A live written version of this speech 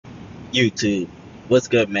YouTube. What's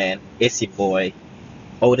good, man? It's your boy,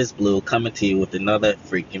 Otis Blue, coming to you with another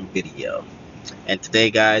freaking video. And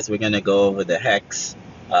today, guys, we're going to go over the Hex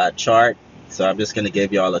chart. So I'm just going to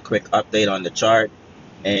give y'all a quick update on the chart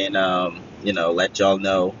and, let y'all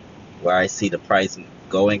know where I see the price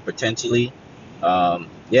going potentially. So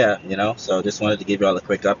just wanted to give y'all a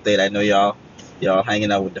quick update. I know y'all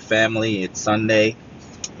hanging out with the family. It's Sunday.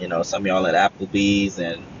 Some of y'all at Applebee's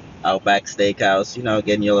and Outback Steakhouse,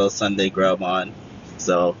 getting your little Sunday grub on.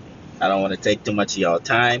 So I don't want to take too much of y'all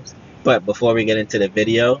time. But before we get into the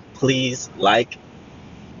video, please like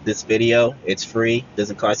this video. It's free,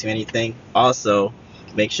 doesn't cost you anything. Also,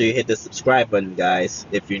 make sure you hit the subscribe button, guys.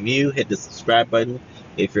 If you're new, hit the subscribe button.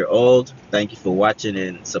 If you're old, thank you for watching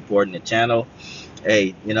and supporting the channel.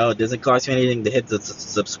 Hey, it doesn't cost you anything to hit the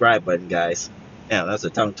subscribe button, guys. Yeah, that's a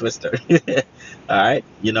tongue twister. All right,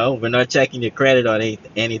 we're not checking your credit on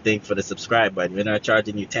anything for the subscribe button. We're not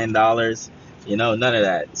charging you $10. None of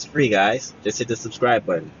that. It's free, guys. Just hit the subscribe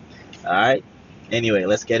button. All right. Anyway,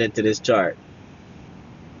 let's get into this chart.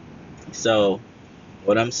 So,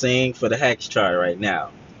 what I'm seeing for the hex chart right now.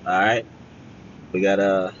 All right, we got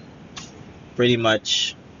a pretty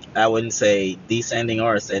much, I wouldn't say descending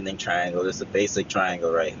or ascending triangle. It's a basic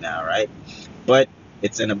triangle right now, right? But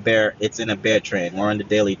it's in a bear trend. We're on the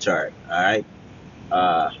daily chart. All right.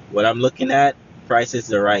 What I'm looking at,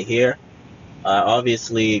 prices are right here.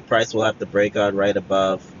 Obviously, price will have to break out right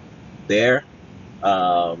above there,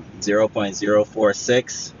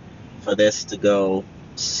 0.046, for this to go,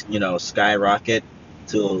 skyrocket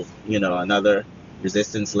to, another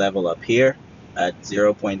resistance level up here at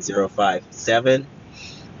 0.057.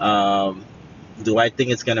 Do I think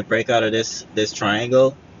it's going to break out of this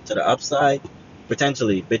triangle to the upside?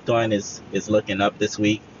 Potentially. Bitcoin is looking up this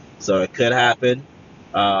week, so it could happen.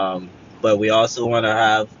 But we also want to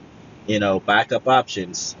have, backup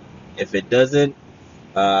options. If it doesn't,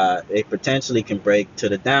 it potentially can break to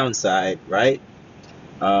the downside, right?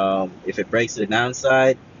 If it breaks to the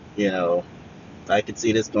downside, I could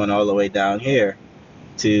see this going all the way down here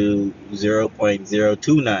to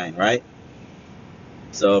 0.029, right?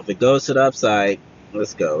 So if it goes to the upside,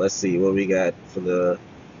 let's go. Let's see what we got for the,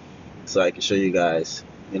 so I can show you guys.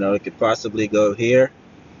 It could possibly go here,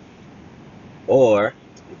 or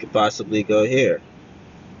it could possibly go here,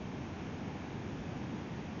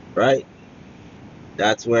 right?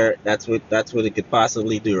 That's what it could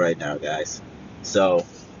possibly do right now, guys. So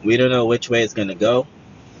we don't know which way it's gonna go,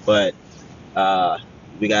 but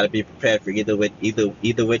we got to be prepared for either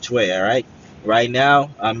which way. All right. Right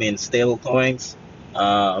now, I'm in stable coins,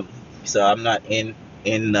 so I'm not in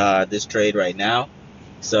this trade right now.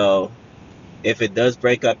 So if it does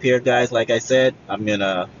break up here, guys, like I said, I'm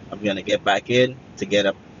gonna get back in to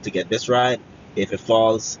get this ride. If it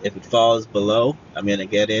falls below, I'm gonna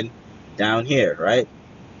get in down here, right?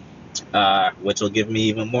 Which will give me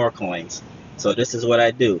even more coins. So this is what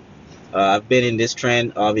I do. I've been in this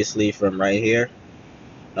trend obviously from right here,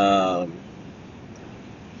 um,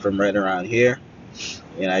 from right around here,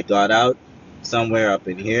 and I got out somewhere up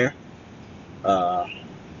in here. Uh,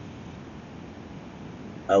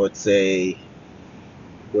 I would say,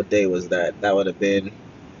 what day was that? That would have been,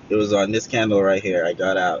 it was on this candle right here. I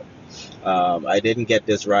got out. I didn't get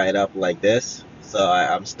this ride up like this, so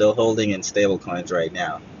I'm still holding in stable coins right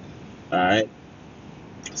now. All right.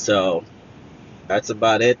 So that's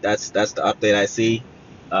about it. That's the update I see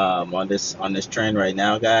on this trend right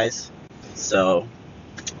now, guys. So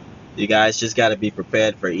you guys just got to be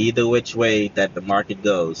prepared for either which way that the market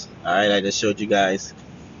goes. All right, I just showed you guys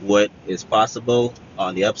what is possible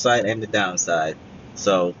on the upside and the downside.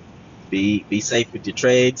 So be safe with your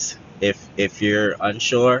trades. If you're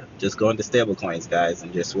unsure, just go into stable coins, guys,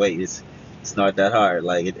 and just wait. It's not that hard.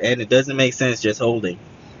 And it doesn't make sense just holding,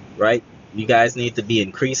 right? You guys need to be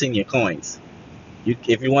increasing your coins.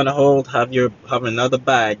 If you want to hold, have another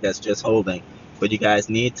bag that's just holding. But you guys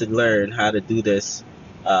need to learn how to do this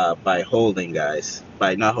by holding, guys.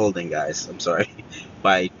 By not holding, guys. I'm sorry.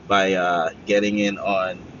 by getting in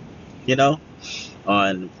on,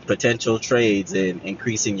 on potential trades and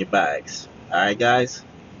increasing your bags. All right, guys.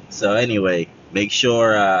 So anyway, make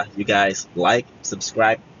sure you guys like,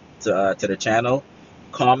 subscribe to the channel,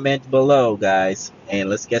 comment below, guys, and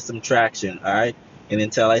let's get some traction. All right. And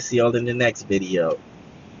until I see y'all in the next video.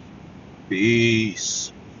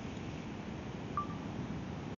 Peace.